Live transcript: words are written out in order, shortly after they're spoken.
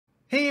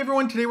Hey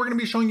everyone, today we're going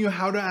to be showing you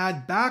how to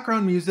add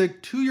background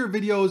music to your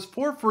videos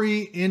for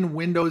free in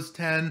Windows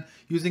 10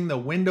 using the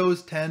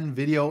Windows 10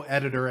 Video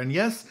Editor. And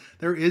yes,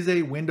 there is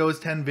a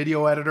Windows 10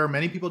 Video Editor.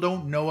 Many people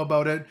don't know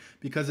about it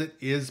because it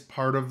is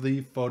part of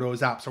the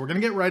Photos app. So we're going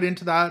to get right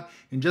into that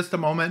in just a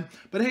moment.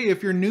 But hey,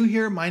 if you're new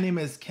here, my name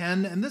is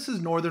Ken and this is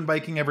Northern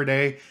Viking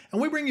Everyday.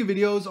 And we bring you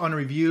videos on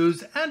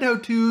reviews and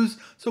how-tos.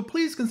 So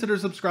please consider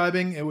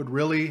subscribing. It would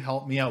really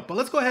help me out. But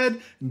let's go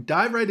ahead and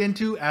dive right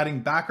into adding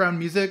background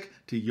music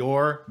to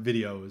your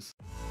videos.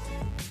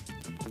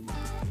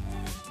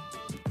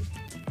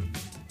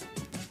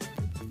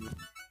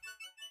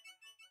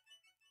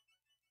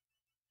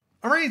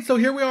 All right, so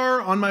here we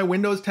are on my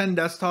Windows 10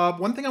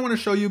 desktop. One thing I want to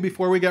show you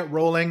before we get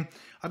rolling,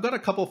 I've got a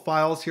couple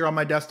files here on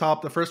my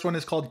desktop. The first one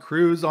is called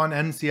Cruise on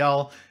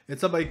NCL.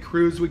 It's of a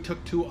cruise we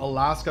took to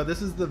Alaska.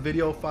 This is the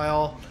video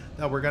file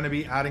that we're going to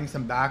be adding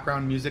some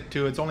background music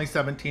to. It's only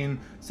 17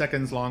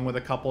 seconds long with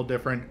a couple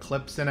different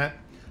clips in it.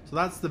 So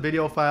that's the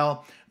video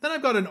file. Then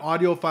I've got an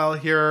audio file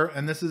here,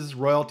 and this is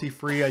royalty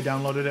free. I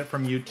downloaded it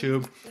from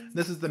YouTube.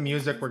 This is the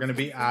music we're going to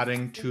be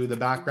adding to the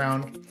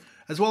background.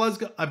 As well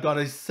as I've got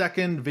a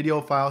second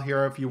video file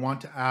here. If you want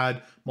to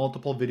add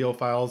multiple video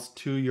files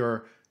to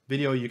your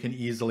video, you can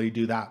easily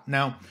do that.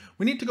 Now,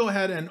 we need to go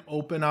ahead and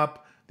open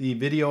up the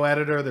video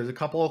editor. There's a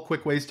couple of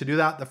quick ways to do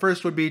that. The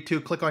first would be to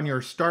click on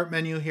your start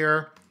menu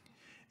here,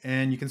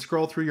 and you can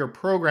scroll through your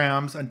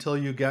programs until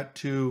you get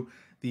to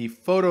the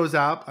Photos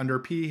app under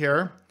P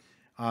here.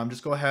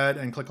 Just go ahead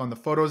and click on the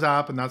Photos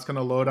app, and that's going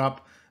to load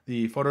up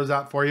the Photos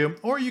app for you.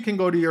 Or you can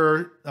go to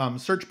your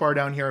search bar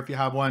down here if you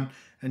have one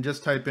and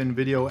just type in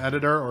Video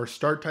Editor or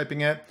start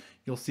typing it.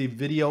 You'll see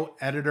Video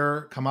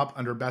Editor come up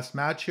under Best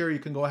Match here. You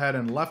can go ahead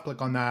and left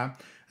click on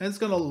that, and it's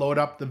going to load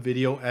up the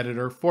Video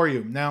Editor for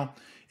you. Now,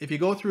 if you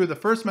go through the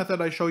first method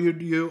I showed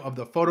you of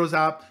the Photos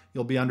app,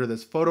 you'll be under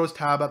this Photos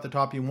tab at the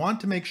top. You want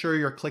to make sure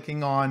you're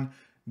clicking on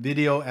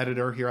Video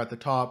Editor here at the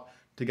top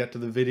to get to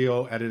the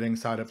video editing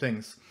side of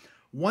things.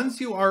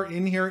 Once you are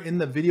in here in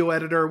the video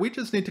editor, we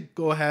just need to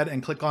go ahead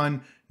and click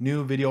on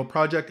new video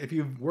project. If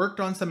you've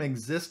worked on some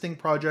existing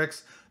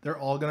projects, they're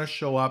all going to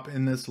show up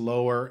in this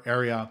lower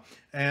area.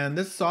 And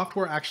this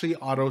software actually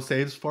auto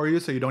saves for you,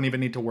 so you don't even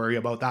need to worry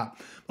about that.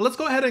 But let's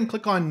go ahead and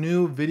click on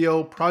new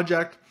video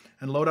project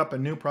and load up a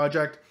new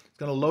project. It's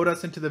going to load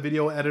us into the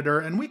video editor,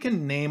 and we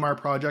can name our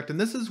project. And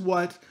this is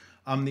what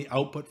the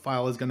output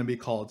file is going to be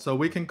called. So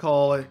we can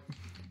call it,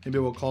 maybe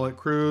we'll call it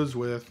Cruise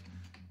with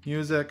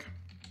Music.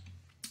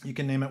 You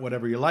can name it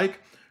whatever you like.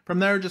 From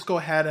there, just go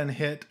ahead and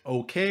hit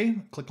OK.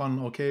 Click on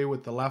OK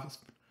with the left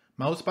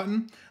mouse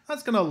button.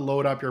 That's going to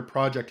load up your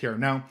project here.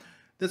 Now,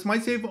 this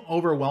might seem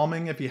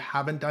overwhelming if you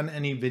haven't done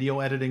any video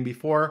editing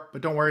before,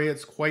 but don't worry,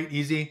 it's quite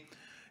easy.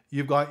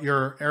 You've got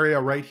your area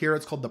right here.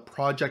 It's called the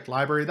project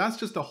library. That's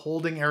just a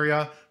holding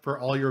area for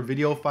all your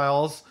video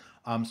files,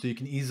 so you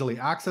can easily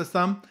access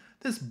them.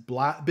 This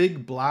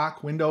big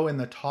black window in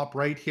the top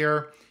right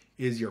here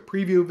is your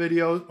preview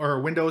video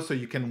or window, so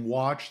you can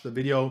watch the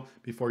video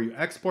before you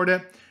export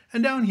it.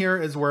 And down here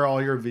is where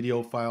all your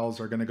video files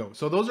are going to go.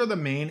 So those are the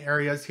main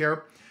areas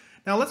here.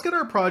 Now let's get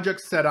our project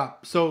set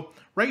up. So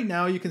right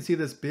now you can see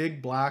this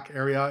big black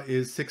area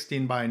is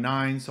 16 by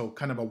 9, so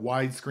kind of a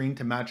wide screen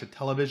to match a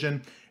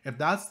television. If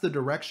that's the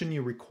direction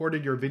you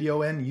recorded your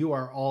video in, you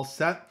are all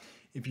set.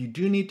 If you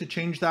do need to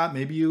change that,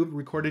 maybe you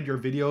recorded your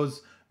videos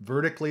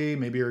vertically,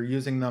 maybe you're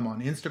using them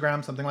on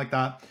Instagram, something like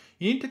that.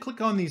 You need to click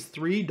on these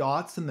three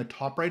dots in the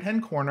top right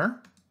hand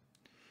corner,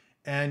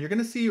 and you're going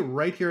to see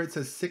right here it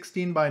says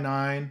 16 by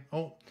 9.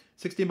 Oh,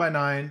 16 by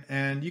 9,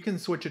 and you can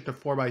switch it to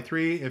 4 by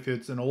 3 if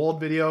it's an old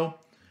video.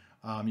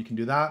 You can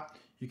do that.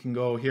 You can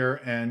go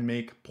here and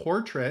make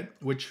portrait,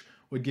 which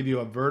would give you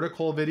a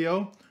vertical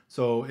video.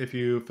 So if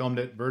you filmed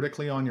it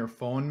vertically on your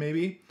phone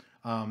maybe,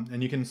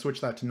 and you can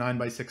switch that to 9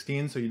 by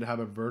 16 so you'd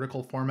have a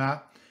vertical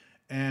format.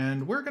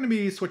 And we're going to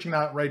be switching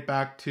that right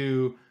back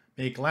to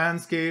make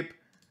landscape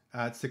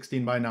at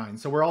 16 by 9.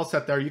 So we're all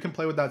set there. You can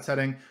play with that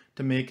setting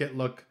to make it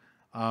look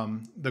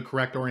the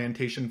correct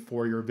orientation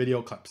for your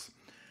video clips.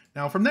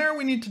 Now from there,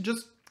 we need to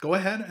just go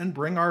ahead and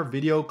bring our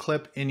video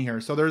clip in here.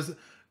 So there's a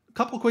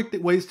couple quick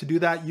ways to do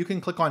that. You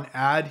can click on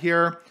Add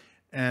here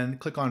and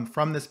click on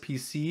From This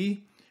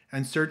PC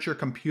and search your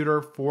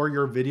computer for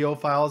your video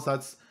files.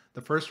 That's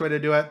the first way to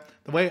do it.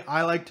 The way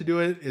I like to do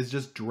it is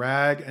just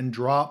drag and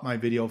drop my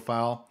video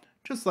file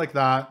just like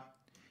that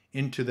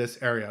into this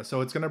area. So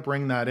it's going to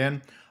bring that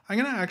in. I'm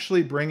going to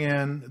actually bring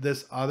in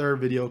this other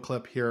video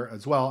clip here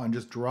as well and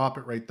just drop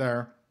it right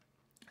there.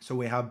 So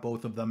we have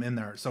both of them in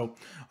there. So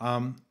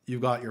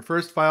you've got your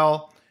first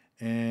file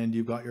and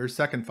you've got your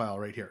second file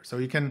right here. So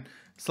you can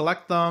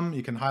select them,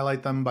 you can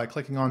highlight them by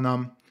clicking on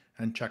them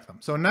and check them.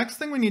 So next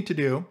thing we need to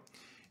do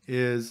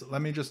is,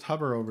 let me just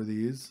hover over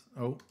these.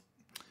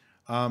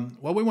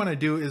 What we want to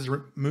do is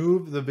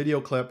move the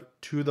video clip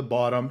to the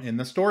bottom in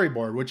the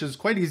storyboard, which is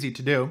quite easy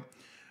to do.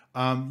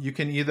 You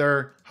can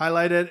either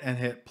highlight it and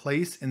hit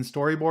place in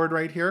storyboard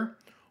right here,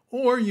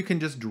 or you can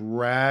just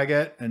drag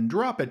it and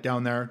drop it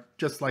down there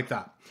just like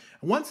that.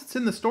 And once it's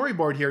in the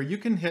storyboard here, you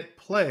can hit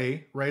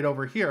play right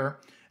over here,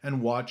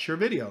 and watch your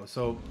video.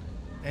 So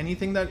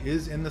anything that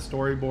is in the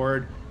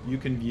storyboard, you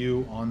can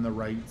view on the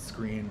right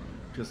screen,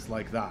 just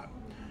like that.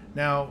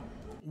 Now,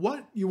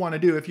 what you want to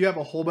do, if you have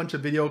a whole bunch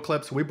of video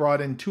clips, we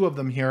brought in 2 of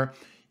them here,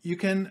 you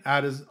can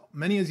add as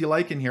many as you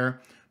like in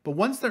here, but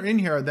once they're in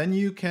here, then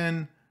you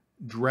can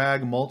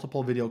drag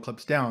multiple video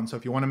clips down. So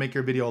if you want to make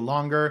your video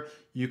longer,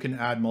 you can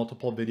add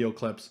multiple video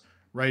clips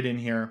right in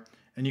here.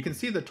 And you can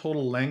see the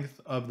total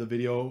length of the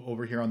video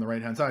over here on the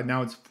right hand side.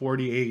 Now it's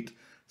 48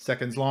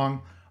 seconds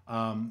long.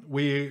 I'm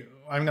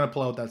going to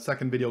pull out that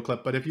second video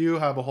clip, but if you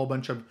have a whole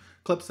bunch of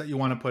clips that you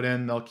want to put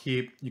in,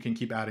 you can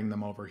keep adding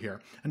them over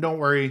here. And don't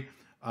worry,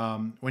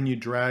 when you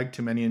drag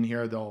too many in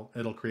here,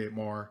 it'll create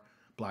more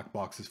black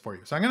boxes for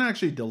you. So I'm going to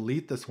actually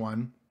delete this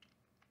one.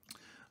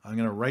 I'm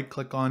going to right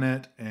click on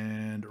it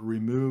and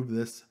remove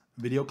this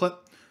video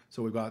clip.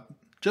 So we've got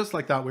just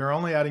like that. We're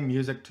only adding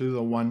music to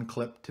the one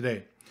clip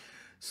today.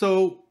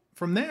 So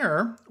from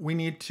there, we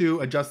need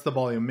to adjust the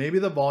volume. Maybe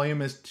the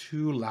volume is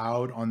too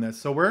loud on this.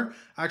 So we're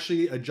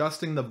actually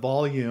adjusting the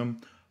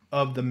volume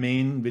of the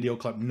main video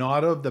clip,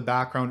 not of the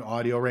background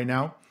audio right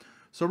now.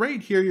 So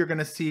right here, you're going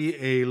to see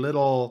a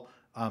little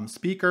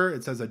speaker.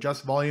 It says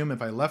adjust volume.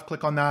 If I left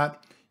click on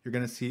that, you're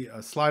going to see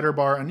a slider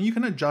bar, and you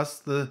can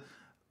adjust the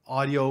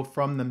audio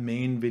from the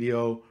main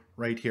video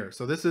right here.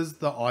 So this is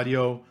the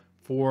audio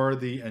for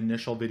the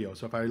initial video.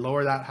 So if I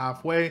lower that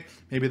halfway,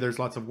 maybe there's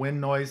lots of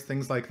wind noise,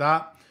 things like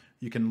that,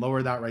 you can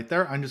lower that right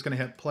there. I'm just going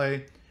to hit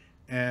play,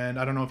 and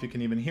I don't know if you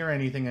can even hear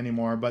anything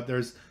anymore, but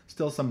there's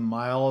still some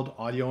mild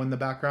audio in the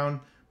background,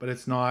 but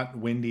it's not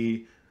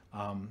windy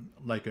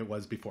like it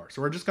was before.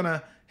 So we're just going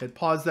to hit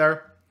pause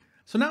there.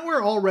 So now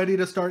we're all ready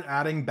to start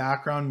adding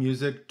background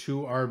music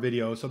to our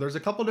video. So there's a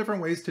couple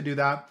different ways to do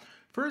that.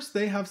 First,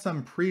 they have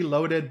some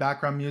preloaded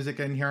background music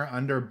in here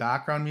under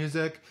background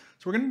music.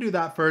 So we're going to do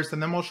that first,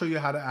 and then we'll show you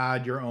how to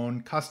add your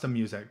own custom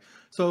music.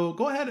 So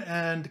go ahead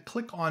and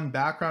click on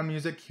background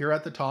music here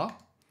at the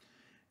top.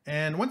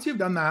 And once you've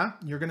done that,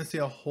 you're going to see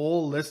a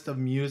whole list of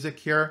music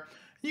here.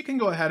 You can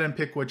go ahead and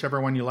pick whichever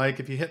one you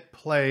like. If you hit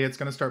play, it's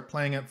going to start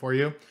playing it for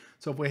you.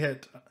 So if we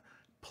hit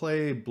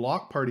play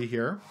Block Party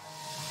here,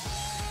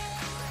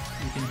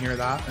 you can hear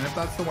that. And if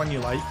that's the one you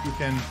like, you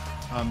can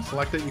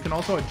select it. You can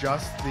also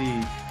adjust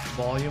the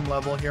volume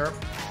level here.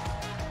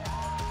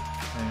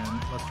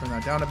 And let's turn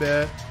that down a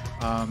bit.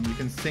 You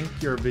can sync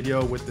your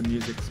video with the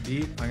music's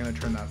beat. I'm going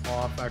to turn that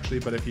off actually,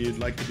 but if you'd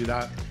like to do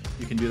that,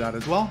 you can do that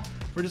as well.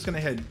 We're just going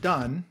to hit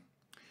done,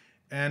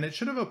 and it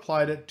should have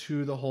applied it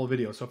to the whole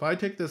video. So if I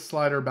take this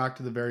slider back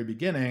to the very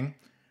beginning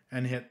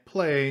and hit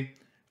play,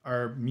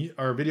 our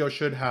video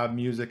should have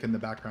music in the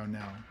background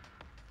now.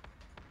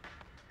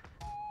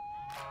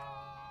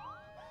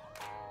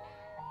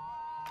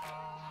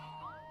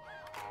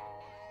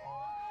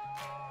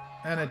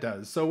 And it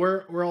does. So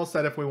we're all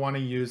set if we want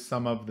to use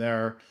some of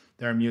their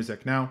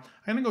music. Now,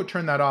 I'm going to go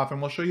turn that off,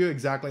 and we'll show you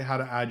exactly how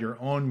to add your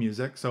own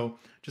music. So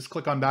just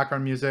click on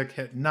background music,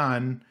 hit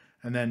none,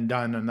 and then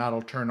done, and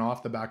that'll turn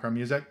off the background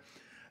music.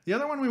 The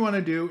other one we want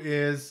to do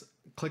is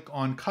click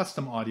on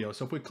custom audio.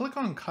 So if we click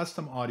on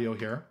custom audio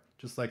here,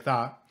 just like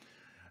that,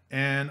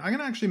 and I'm going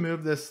to actually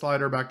move this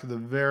slider back to the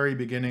very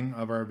beginning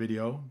of our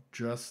video,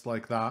 just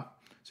like that.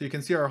 So you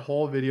can see our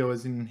whole video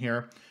is in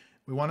here.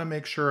 We want to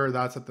make sure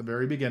that's at the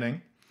very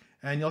beginning.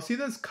 And you'll see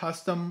this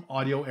custom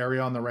audio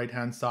area on the right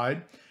hand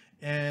side.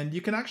 And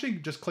you can actually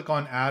just click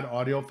on add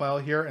audio file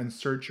here and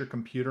search your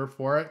computer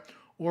for it.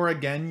 Or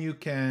again, you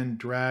can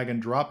drag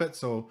and drop it.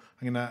 So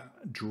I'm gonna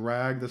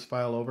drag this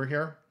file over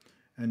here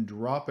and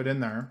drop it in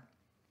there.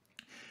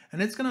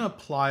 And it's gonna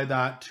apply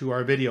that to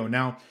our video.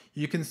 Now,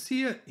 you can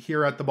see it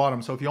here at the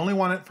bottom. So if you only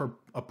want it for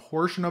a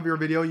portion of your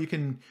video, you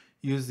can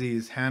use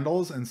these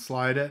handles and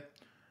slide it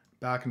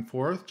back and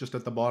forth just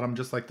at the bottom,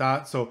 just like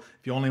that. So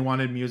if you only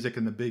wanted music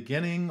in the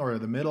beginning or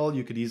the middle,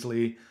 you could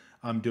easily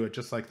do it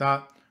just like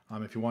that.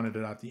 If you wanted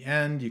it at the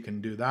end, you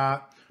can do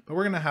that. But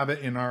we're gonna have it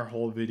in our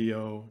whole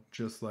video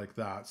just like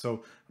that.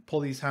 So pull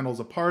these handles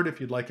apart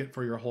if you'd like it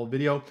for your whole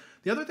video.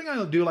 The other thing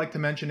I do like to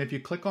mention, if you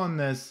click on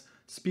this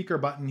speaker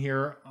button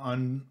here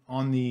on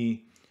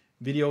the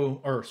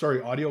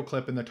audio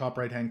clip in the top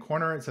right hand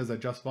corner, it says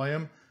adjust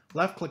volume.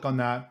 Left click on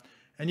that,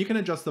 and you can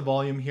adjust the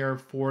volume here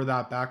for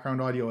that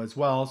background audio as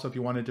well. So if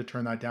you wanted to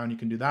turn that down, you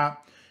can do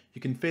that.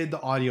 You can fade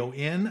the audio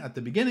in at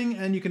the beginning,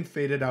 and you can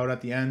fade it out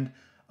at the end.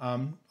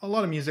 A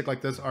lot of music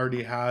like this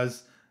already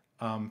has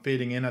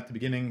fading in at the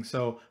beginning,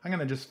 so I'm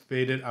gonna just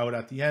fade it out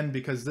at the end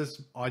because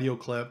this audio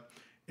clip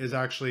is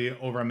actually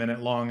over a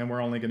minute long and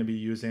we're only gonna be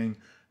using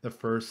the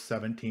first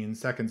 17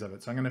 seconds of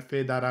it. So I'm gonna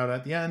fade that out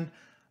at the end.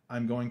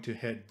 I'm going to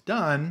hit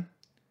done,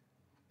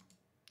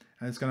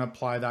 and it's gonna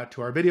apply that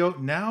to our video.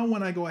 Now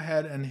when I go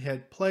ahead and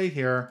hit play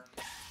here,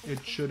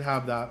 it should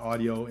have that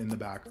audio in the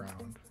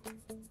background.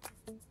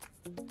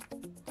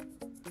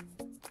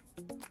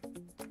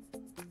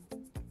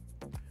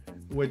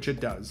 Which it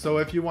does. So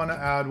if you want to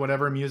add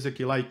whatever music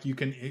you like, you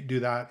can do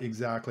that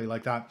exactly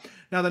like that.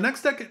 Now the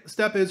next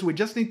step is we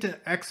just need to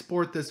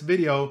export this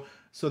video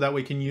so that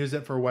we can use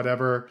it for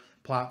whatever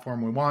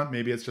platform we want.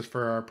 Maybe it's just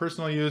for our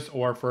personal use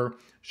or for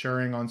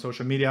sharing on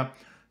social media.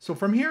 So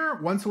from here,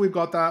 once we've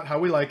got that how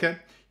we like it,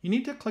 you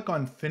need to click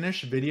on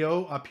Finish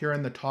Video up here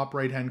in the top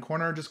right-hand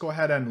corner. Just go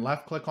ahead and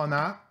left click on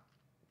that.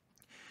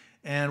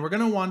 And we're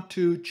gonna want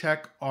to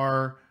check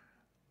our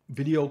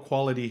video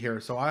quality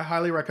here. So I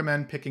highly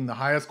recommend picking the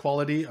highest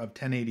quality of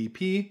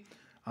 1080p,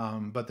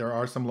 but there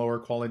are some lower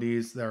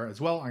qualities there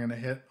as well. I'm gonna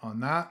hit on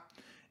that.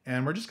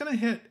 And we're just gonna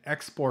hit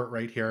export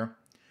right here.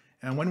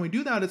 And when we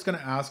do that, it's gonna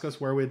ask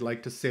us where we'd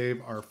like to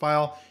save our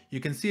file.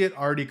 You can see it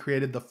already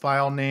created the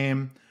file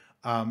name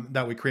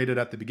that we created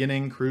at the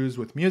beginning, Cruise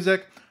with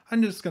Music.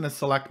 I'm just gonna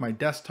select my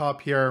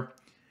desktop here,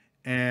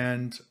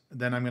 and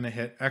then I'm gonna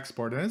hit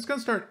export. And it's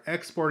gonna start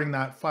exporting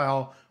that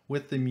file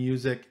with the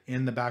music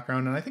in the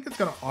background. And I think it's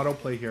gonna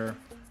autoplay here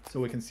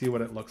so we can see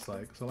what it looks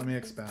like. So let me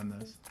expand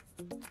this.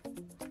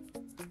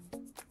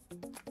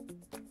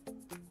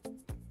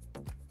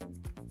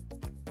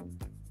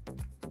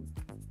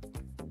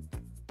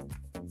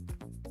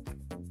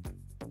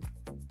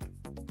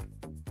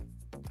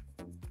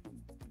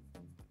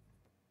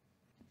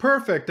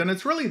 Perfect, and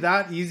it's really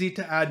that easy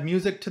to add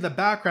music to the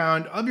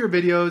background of your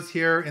videos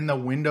here in the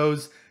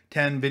Windows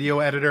 10 video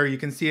editor. You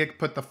can see it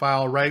put the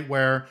file right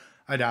where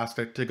I'd asked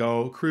it to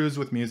go, Cruise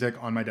with Music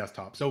on my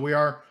desktop. So we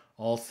are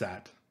all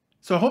set.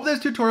 So I hope this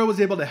tutorial was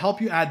able to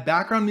help you add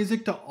background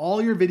music to all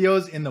your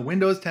videos in the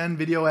Windows 10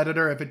 video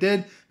editor. If it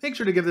did, make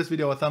sure to give this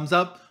video a thumbs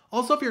up.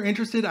 Also, if you're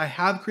interested, I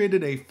have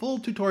created a full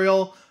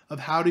tutorial of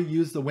how to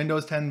use the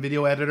Windows 10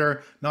 video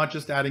editor, not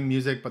just adding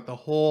music, but the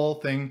whole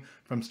thing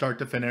from start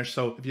to finish.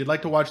 So if you'd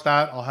like to watch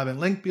that, I'll have it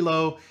linked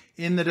below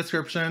in the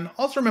description.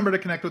 Also remember to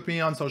connect with me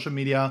on social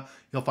media.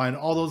 You'll find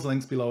all those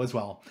links below as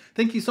well.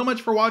 Thank you so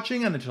much for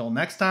watching, and until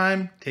next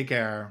time, take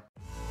care.